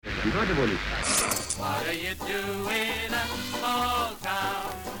What do you do in a small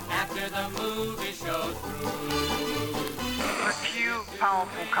town after the movie show's through? A few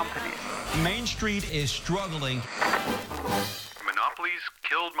powerful companies. Main Street is struggling. Monopolies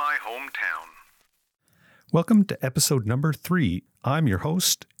killed my hometown. Welcome to episode number 3. I'm your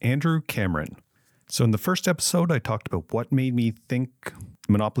host, Andrew Cameron. So in the first episode, I talked about what made me think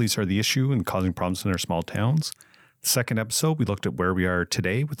monopolies are the issue and causing problems in our small towns. The second episode, we looked at where we are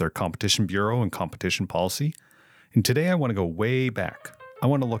today with our Competition Bureau and competition policy. And today I want to go way back. I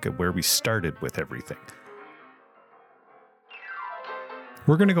want to look at where we started with everything.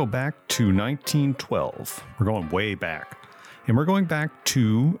 We're going to go back to 1912. We're going way back. And we're going back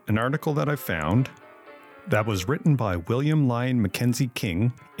to an article that I found that was written by William Lyon MacKenzie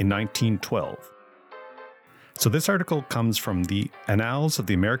King in 1912. So this article comes from the Annals of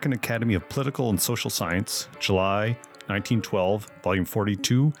the American Academy of Political and Social Science, July 1912, volume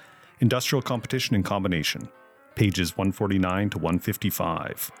 42, Industrial Competition and Combination, pages 149 to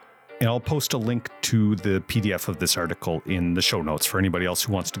 155. And I'll post a link to the PDF of this article in the show notes for anybody else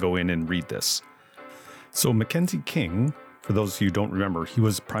who wants to go in and read this. So MacKenzie King, for those of you who don't remember, he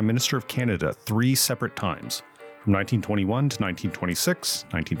was Prime Minister of Canada 3 separate times, from 1921 to 1926,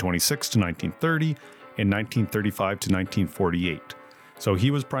 1926 to 1930, and 1935 to 1948. So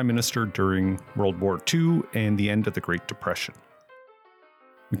he was Prime Minister during World War II and the end of the Great Depression.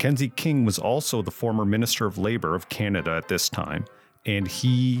 MacKenzie King was also the former Minister of Labour of Canada at this time, and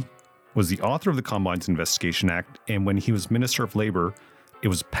he was the author of the Combines Investigation Act, and when he was Minister of Labour, it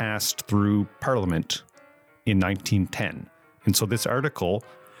was passed through Parliament in 1910. And so this article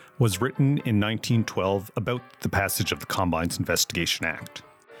was written in 1912 about the passage of the Combines Investigation Act.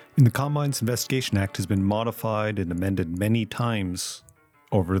 And the Combines Investigation Act has been modified and amended many times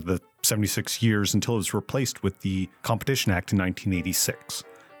over the 76 years until it was replaced with the Competition Act in 1986.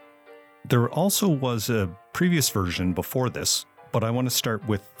 There also was a previous version before this, but I want to start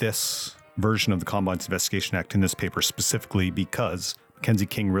with this version of the Combines Investigation Act in this paper specifically because MacKenzie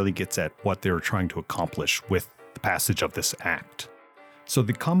King really gets at what they were trying to accomplish with the passage of this act. So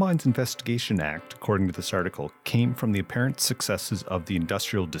the Combines Investigation Act, according to this article, came from the apparent successes of the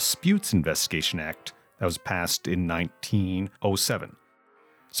Industrial Disputes Investigation Act that was passed in 1907.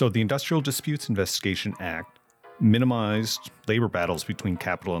 So the Industrial Disputes Investigation Act minimized labor battles between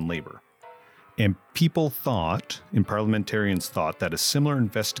capital and labor. And people thought, and parliamentarians thought, that a similar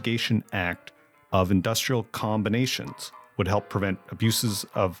investigation act of industrial combinations would help prevent abuses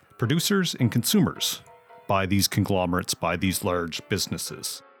of producers and consumers by these conglomerates, by these large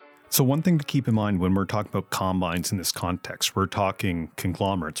businesses. So one thing to keep in mind when we're talking about combines in this context, we're talking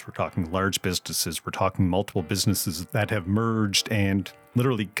conglomerates, we're talking large businesses, we're talking multiple businesses that have merged and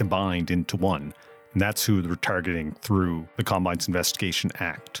literally combined into one. And that's who they're targeting through the Combines Investigation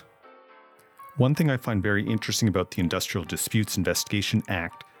Act. One thing I find very interesting about the Industrial Disputes Investigation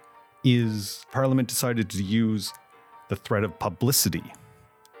Act is Parliament decided to use the threat of publicity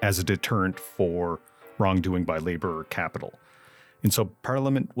as a deterrent for wrongdoing by labor or capital. And so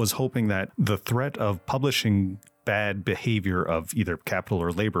Parliament was hoping that the threat of publishing bad behavior of either capital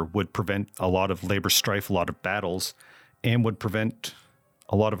or labor would prevent a lot of labor strife, a lot of battles, and would prevent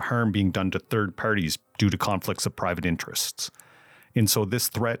a lot of harm being done to third parties due to conflicts of private interests. And so this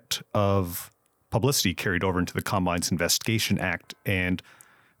threat of publicity carried over into the Combines Investigation Act, and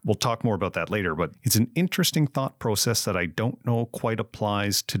we'll talk more about that later, but it's an interesting thought process that I don't know quite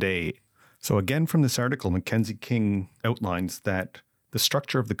applies today. So again, from this article, MacKenzie King outlines that the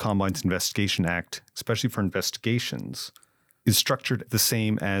structure of the Combines Investigation Act, especially for investigations, is structured the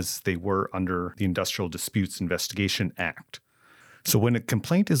same as they were under the Industrial Disputes Investigation Act. So when a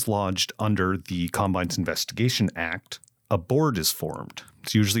complaint is lodged under the Combines Investigation Act, a board is formed.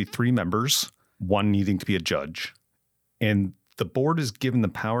 It's usually 3 members, one needing to be a judge. And the board is given the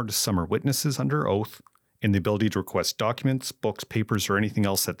power to summon witnesses under oath and the ability to request documents, books, papers, or anything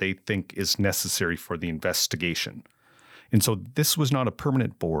else that they think is necessary for the investigation. And so this was not a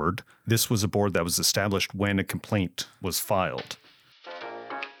permanent board. This was a board that was established when a complaint was filed.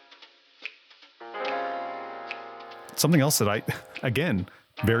 Something else that again,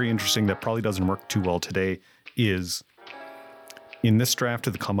 very interesting that probably doesn't work too well today is in this draft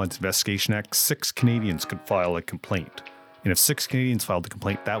of the Combines Investigation Act, 6 Canadians could file a complaint. And if 6 Canadians filed a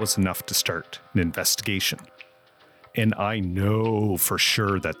complaint, that was enough to start an investigation. And I know for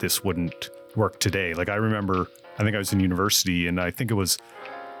sure that this wouldn't work today. Like I remember, I think I was in university and I think it was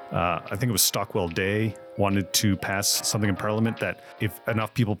Stockwell Day wanted to pass something in Parliament that if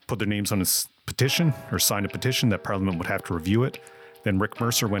enough people put their names on a petition or signed a petition that Parliament would have to review it. Then Rick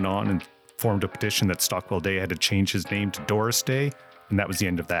Mercer went on and formed a petition that Stockwell Day had to change his name to Doris Day. And that was the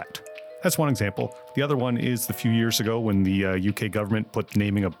end of that. That's one example. The other one is the few years ago when the UK government put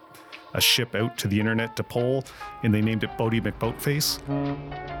naming a ship out to the internet to poll, and they named it Boaty McBoatface.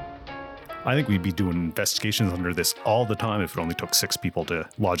 I think we'd be doing investigations under this all the time if it only took 6 people to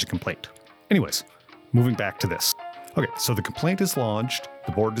lodge a complaint. Anyways, moving back to this. Okay, so the complaint is lodged,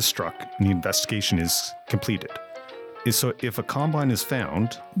 the board is struck, and the investigation is completed. So if a combine is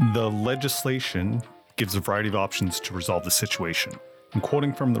found, the legislation gives a variety of options to resolve the situation. And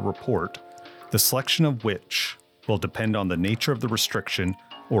quoting from the report, the selection of which will depend on the nature of the restriction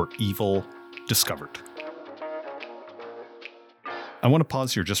or evil discovered. I want to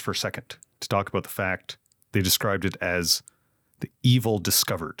pause here just for a second to talk about the fact they described it as the evil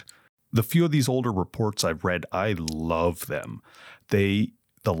discovered. The few of these older reports I've read, I love them. The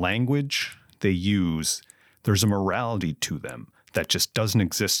language they use, there's a morality to them that just doesn't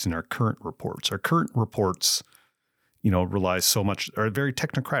exist in our current reports. Our current reports, relies so much, are very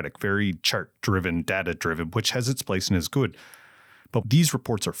technocratic, very chart-driven, data-driven, which has its place and is good. But these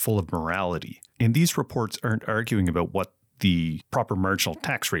reports are full of morality. And these reports aren't arguing about what the proper marginal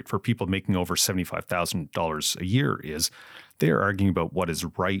tax rate for people making over $75,000 a year is. They're arguing about what is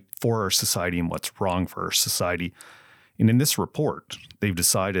right for our society and what's wrong for our society. And in this report, they've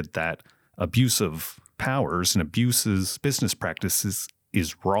decided that abuse of powers and abuses, business practices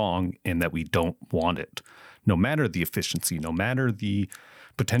is wrong and that we don't want it. No matter the efficiency, no matter the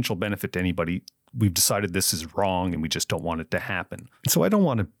potential benefit to anybody, we've decided this is wrong and we just don't want it to happen. So I don't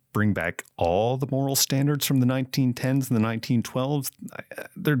want to bring back all the moral standards from the 1910s and the 1912s.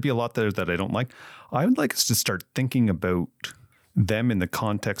 There'd be a lot there that I don't like. I would like us to start thinking about them in the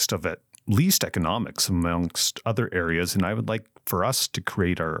context of at least economics amongst other areas. And I would like for us to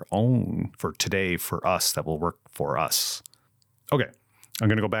create our own for today, for us, that will work for us. Okay, I'm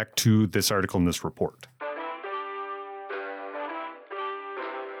going to go back to this article in this report.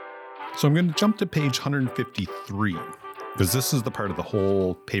 So I'm going to jump to page 153, because this is the part of the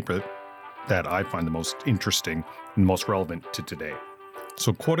whole paper that I find the most interesting and most relevant to today.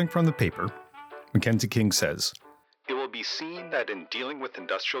 So quoting from the paper, MacKenzie King says, "It will be seen that in dealing with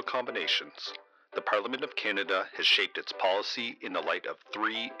industrial combinations, the Parliament of Canada has shaped its policy in the light of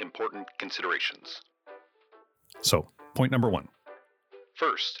 3 important considerations. So, point number 1.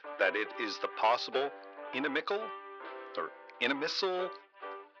 First, that it is the possible inimical, or inimical,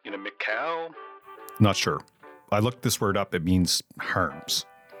 Not sure. I looked this word up. It means harms.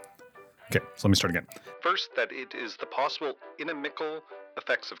 Okay, so let me start again. First, that it is the possible inimical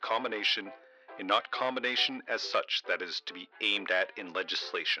effects of combination and not combination as such that is to be aimed at in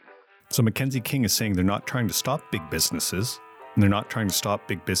legislation." So MacKenzie King is saying they're not trying to stop big businesses, and they're not trying to stop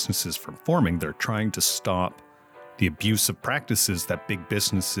big businesses from forming. They're trying to stop the abusive practices that big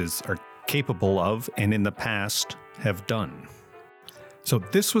businesses are capable of and in the past have done. So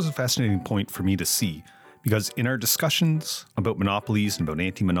this was a fascinating point for me to see, because in our discussions about monopolies and about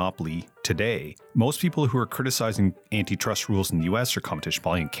anti-monopoly today, most people who are criticizing antitrust rules in the US or competition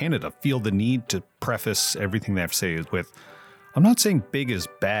policy in Canada feel the need to preface everything they have to say with, I'm not saying big is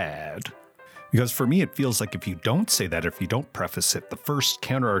bad, because for me it feels like if you don't say that, if you don't preface it, the first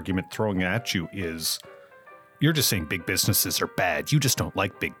counter-argument throwing at you is, you're just saying big businesses are bad, you just don't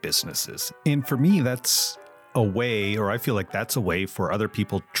like big businesses. And for me, that's a way, or I feel like that's a way for other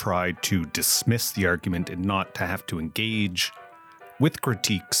people try to dismiss the argument and not to have to engage with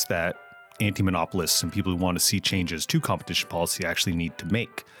critiques that anti-monopolists and people who want to see changes to competition policy actually need to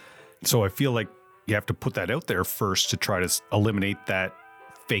make. So I feel like you have to put that out there first to try to eliminate that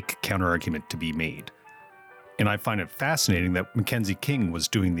fake counter-argument to be made. And I find it fascinating that MacKenzie King was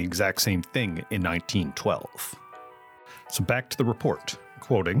doing the exact same thing in 1912. So back to the report,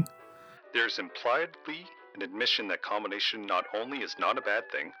 quoting, "There's impliedly an admission that combination not only is not a bad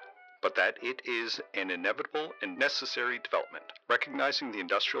thing, but that it is an inevitable and necessary development. Recognizing the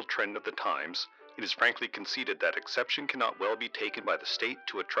industrial trend of the times, it is frankly conceded that exception cannot well be taken by the state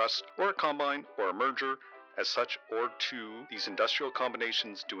to a trust or a combine or a merger as such, or to these industrial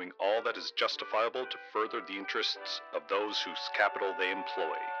combinations doing all that is justifiable to further the interests of those whose capital they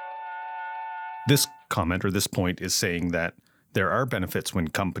employ." This comment or this point is saying that there are benefits when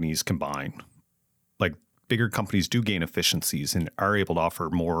companies combine. Like, bigger companies do gain efficiencies and are able to offer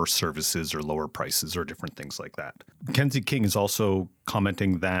more services or lower prices or different things like that. MacKenzie King is also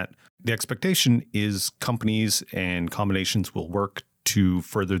commenting that the expectation is companies and combinations will work to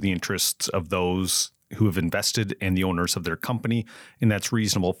further the interests of those who have invested and the owners of their company, and that's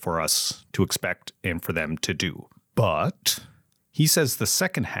reasonable for us to expect and for them to do. But he says the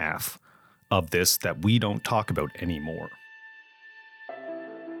second half of this that we don't talk about anymore.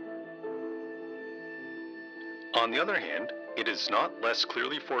 On the other hand, It is not less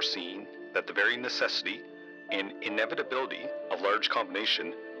clearly foreseen that the very necessity and inevitability of large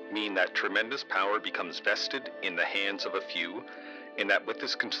combination mean that tremendous power becomes vested in the hands of a few, and that with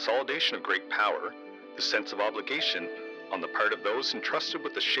this consolidation of great power, the sense of obligation on the part of those entrusted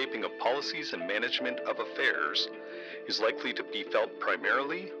with the shaping of policies and management of affairs is likely to be felt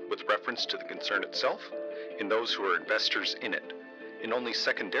primarily with reference to the concern itself and those who are investors in it, and only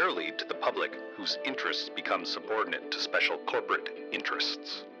secondarily to the public whose interests become subordinate to special corporate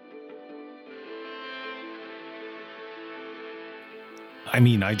interests. I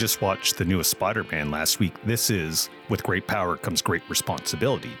mean, I just watched the newest Spider-Man last week. This is, with great power comes great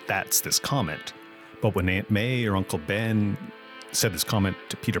responsibility. That's this comment. But when Aunt May or Uncle Ben said this comment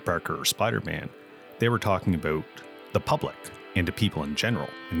to Peter Parker or Spider-Man, they were talking about the public and to people in general.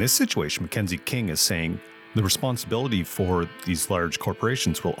 In this situation, MacKenzie King is saying the responsibility for these large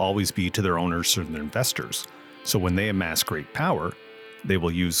corporations will always be to their owners or their investors. So when they amass great power, they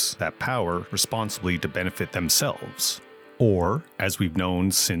will use that power responsibly to benefit themselves. Or, as we've known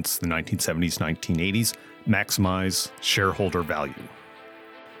since the 1970s, 1980s, maximize shareholder value.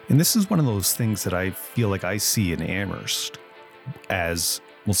 And this is one of those things that I feel like I see in Amherst as,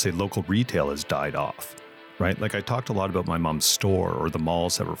 we'll say, local retail has died off, right? Like I talked a lot about my mom's store or the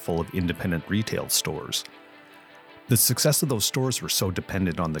malls that were full of independent retail stores. The success of those stores were so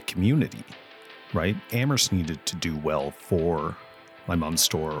dependent on the community, right? Amherst needed to do well for my mom's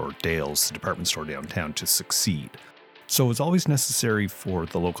store or Dale's, the department store downtown, to succeed. So it was always necessary for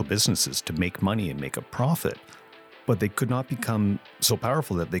the local businesses to make money and make a profit, but they could not become so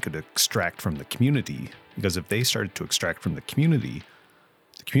powerful that they could extract from the community, because if they started to extract from the community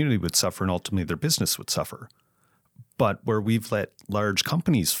would suffer and ultimately their business would suffer. But where we've let large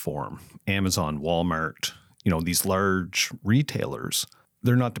companies form, Amazon, Walmart, these large retailers,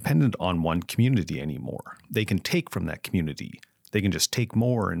 they're not dependent on one community anymore. They can take from that community. They can just take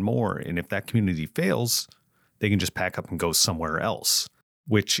more and more. And if that community fails, they can just pack up and go somewhere else,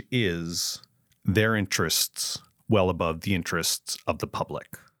 which is their interests well above the interests of the public,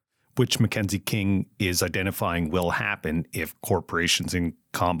 which MacKenzie King is identifying will happen if corporations and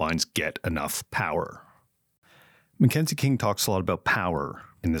combines get enough power. MacKenzie King talks a lot about power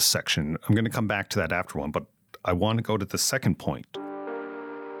in this section. I'm going to come back to that after one, but I want to go to the second point.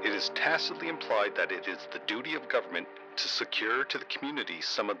 It is tacitly implied that it is the duty of government to secure to the community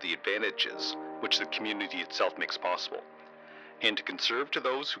some of the advantages which the community itself makes possible, and to conserve to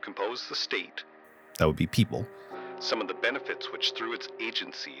those who compose the state, that would be people, some of the benefits which through its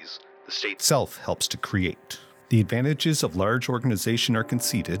agencies the state itself helps to create. The advantages of large organization are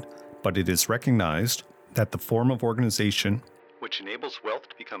conceded, but it is recognized that the form of organization which enables wealth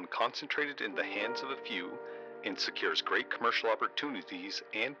to become concentrated in the hands of a few and secures great commercial opportunities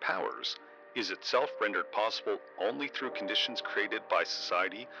and powers is itself rendered possible only through conditions created by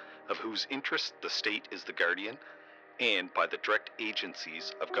society of whose interests the state is the guardian, and by the direct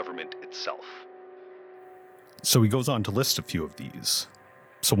agencies of government itself. So he goes on to list a few of these.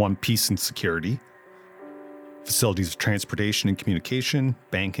 So one, peace and security, facilities of transportation and communication,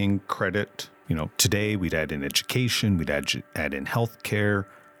 banking, credit. Today we'd add in education, we'd add in healthcare.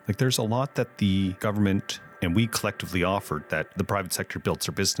 Like there's a lot that the government and we collectively offered that the private sector built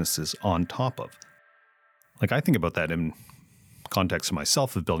their businesses on top of. Like I think about that in context of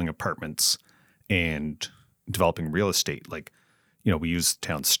myself of building apartments and developing real estate. Like, we use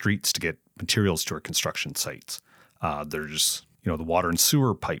town streets to get materials to our construction sites. There's, the water and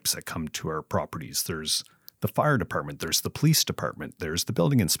sewer pipes that come to our properties. There's the fire department. There's the police department. There's the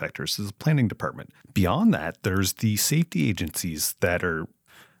building inspectors. There's the planning department. Beyond that, there's the safety agencies that are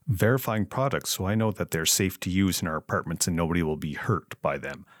verifying products, so I know that they're safe to use in our apartments and nobody will be hurt by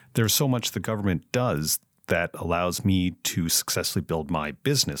them. There's so much the government does that allows me to successfully build my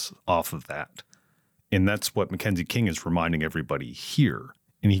business off of that. And that's what MacKenzie King is reminding everybody here.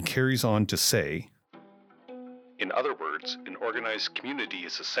 And he carries on to say, in other words, an organized community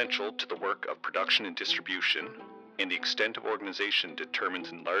is essential to the work of production and distribution, and the extent of organization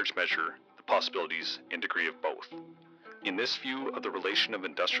determines in large measure the possibilities and degree of both. In this view of the relation of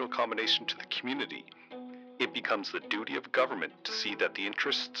industrial combination to the community, it becomes the duty of government to see that the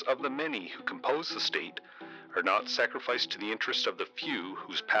interests of the many who compose the state are not sacrificed to the interest of the few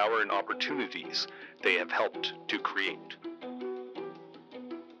whose power and opportunities they have helped to create.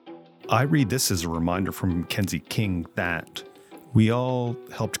 I read this as a reminder from MacKenzie King that we all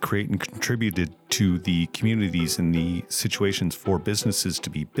helped create and contributed to the communities and the situations for businesses to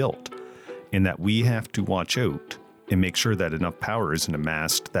be built, and that we have to watch out and make sure that enough power isn't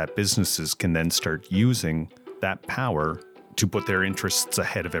amassed that businesses can then start using that power to put their interests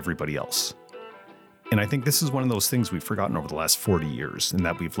ahead of everybody else. And I think this is one of those things we've forgotten over the last 40 years and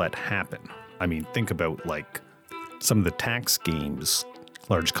that we've let happen. I mean, think about like some of the tax games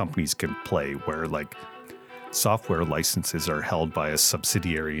large companies can play where like software licenses are held by a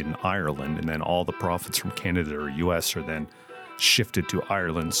subsidiary in Ireland, and then all the profits from Canada or US are then shifted to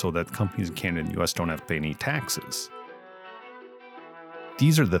Ireland so that companies in Canada and US don't have to pay any taxes.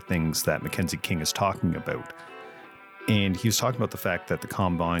 These are the things that MacKenzie King is talking about. And he was talking about the fact that the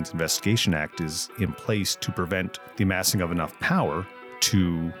Combines Investigation Act is in place to prevent the amassing of enough power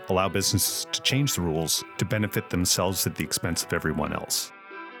to allow businesses to change the rules to benefit themselves at the expense of everyone else.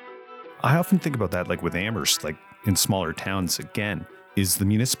 I often think about that like with Amherst, like in smaller towns again, is the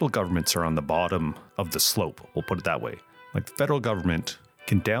municipal governments are on the bottom of the slope, we'll put it that way. Like the federal government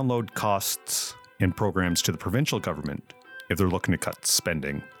can download costs and programs to the provincial government if they're looking to cut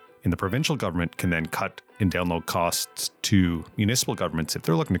spending. And the provincial government can then cut and download costs to municipal governments if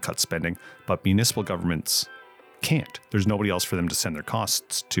they're looking to cut spending, but municipal governments can't. There's nobody else for them to send their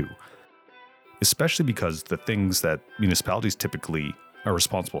costs to. Especially because the things that municipalities typically are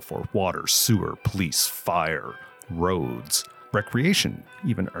responsible for, water, sewer, police, fire, roads, recreation,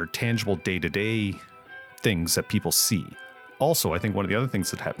 even are tangible day-to-day things that people see. Also, I think one of the other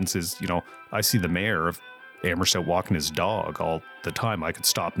things that happens is, I see the mayor of Amherst out walking his dog all the time. I could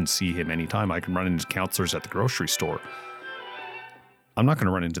stop and see him anytime. I can run into counselors at the grocery store. I'm not going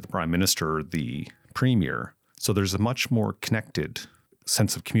to run into the prime minister or the premier. So there's a much more connected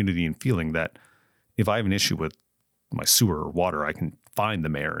sense of community and feeling that if I have an issue with my sewer or water, I can find the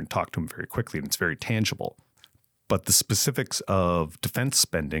mayor and talk to him very quickly, and it's very tangible. But the specifics of defense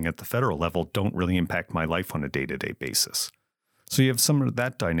spending at the federal level don't really impact my life on a day-to-day basis. So you have some of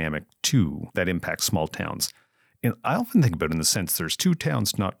that dynamic, too, that impacts small towns. And I often think about it in the sense there's two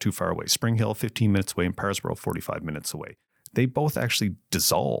towns not too far away, Spring Hill 15 minutes away and Parsboro 45 minutes away. They both actually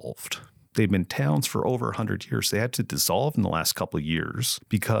dissolved. They've been towns for over 100 years. They had to dissolve in the last couple of years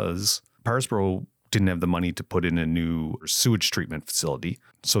because Parsboro didn't have the money to put in a new sewage treatment facility.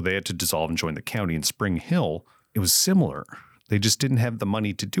 So they had to dissolve and join the county. In Spring Hill, it was similar. They just didn't have the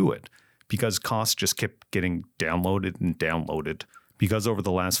money to do it because costs just kept getting downloaded and downloaded. Because over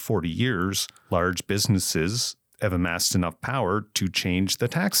the last 40 years, large businesses have amassed enough power to change the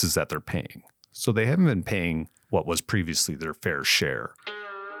taxes that they're paying. So they haven't been paying what was previously their fair share.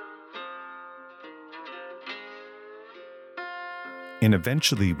 And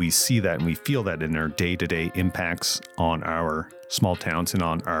eventually we see that and we feel that in our day-to-day impacts on our small towns and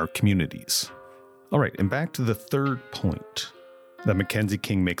on our communities. All right, and back to the third point that MacKenzie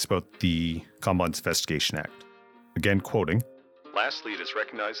King makes about the Combines Investigation Act. Again, quoting, "Lastly, it is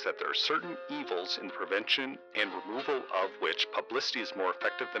recognized that there are certain evils in prevention and removal of which publicity is more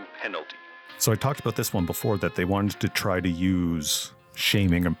effective than penalty." So I talked about this one before, that they wanted to try to use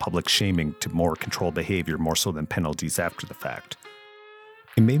shaming and public shaming to more control behavior, more so than penalties after the fact.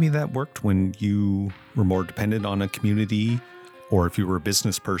 And maybe that worked when you were more dependent on a community, or if you were a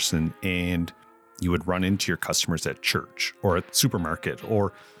business person and you would run into your customers at church or at the supermarket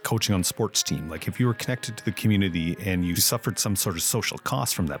or coaching on sports team. Like if you were connected to the community and you suffered some sort of social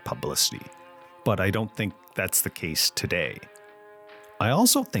cost from that publicity. But I don't think that's the case today. I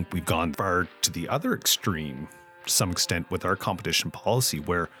also think we've gone far to the other extreme to some extent with our competition policy,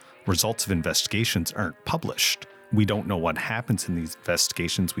 where results of investigations aren't published. We don't know what happens in these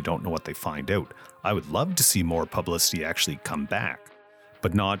investigations. We don't know what they find out. I would love to see more publicity actually come back,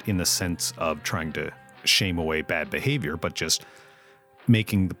 but not in the sense of trying to shame away bad behavior, but just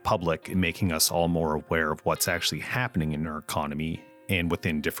making the public and making us all more aware of what's actually happening in our economy and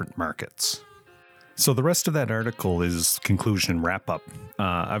within different markets. So the rest of that article is conclusion and wrap up.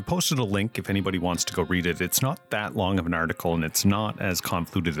 I've posted a link if anybody wants to go read it. It's not that long of an article and it's not as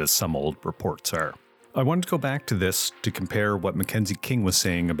convoluted as some old reports are. I wanted to go back to this to compare what MacKenzie King was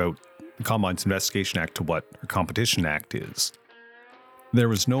saying about the Combines Investigation Act to what a Competition Act is. There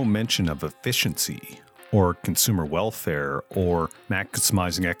was no mention of efficiency or consumer welfare or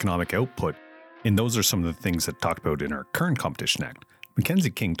maximizing economic output, and those are some of the things that talked about in our current Competition Act.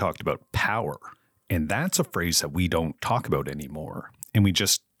 MacKenzie King talked about power, and that's a phrase that we don't talk about anymore, and we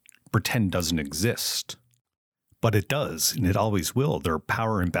just pretend doesn't exist. But it does, and it always will. There are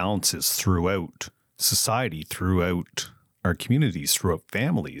power imbalances throughout society, throughout our communities, throughout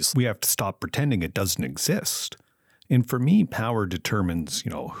families. We have to stop pretending it doesn't exist. And for me, power determines,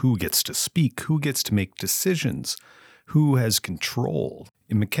 who gets to speak, who gets to make decisions, who has control.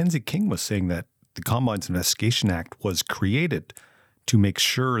 And MacKenzie King was saying that the Combines Investigation Act was created to make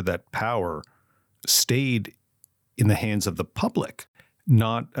sure that power stayed in the hands of the public,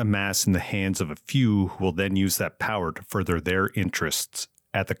 not amass in the hands of a few who will then use that power to further their interests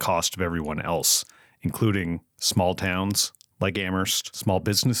at the cost of everyone else including small towns like Amherst, small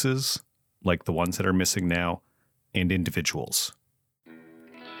businesses like the ones that are missing now, and individuals.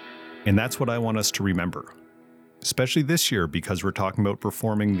 And that's what I want us to remember, especially this year because we're talking about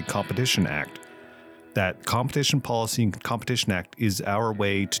reforming the Competition Act. That Competition Policy and Competition Act is our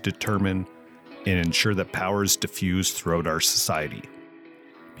way to determine and ensure that power is diffused throughout our society.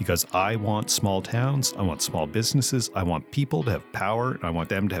 Because I want small towns, I want small businesses, I want people to have power, and I want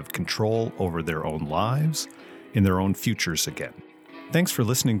them to have control over their own lives and their own futures again. Thanks for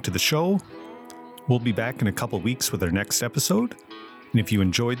listening to the show. We'll be back in a couple weeks with our next episode. And if you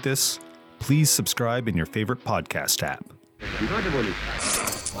enjoyed this, please subscribe in your favorite podcast app.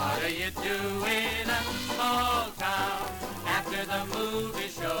 What are you doing in a small town after the movie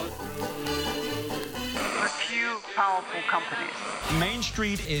show's through? A few powerful companies. Main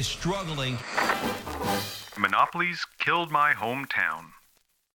Street is struggling. Monopolies killed my hometown.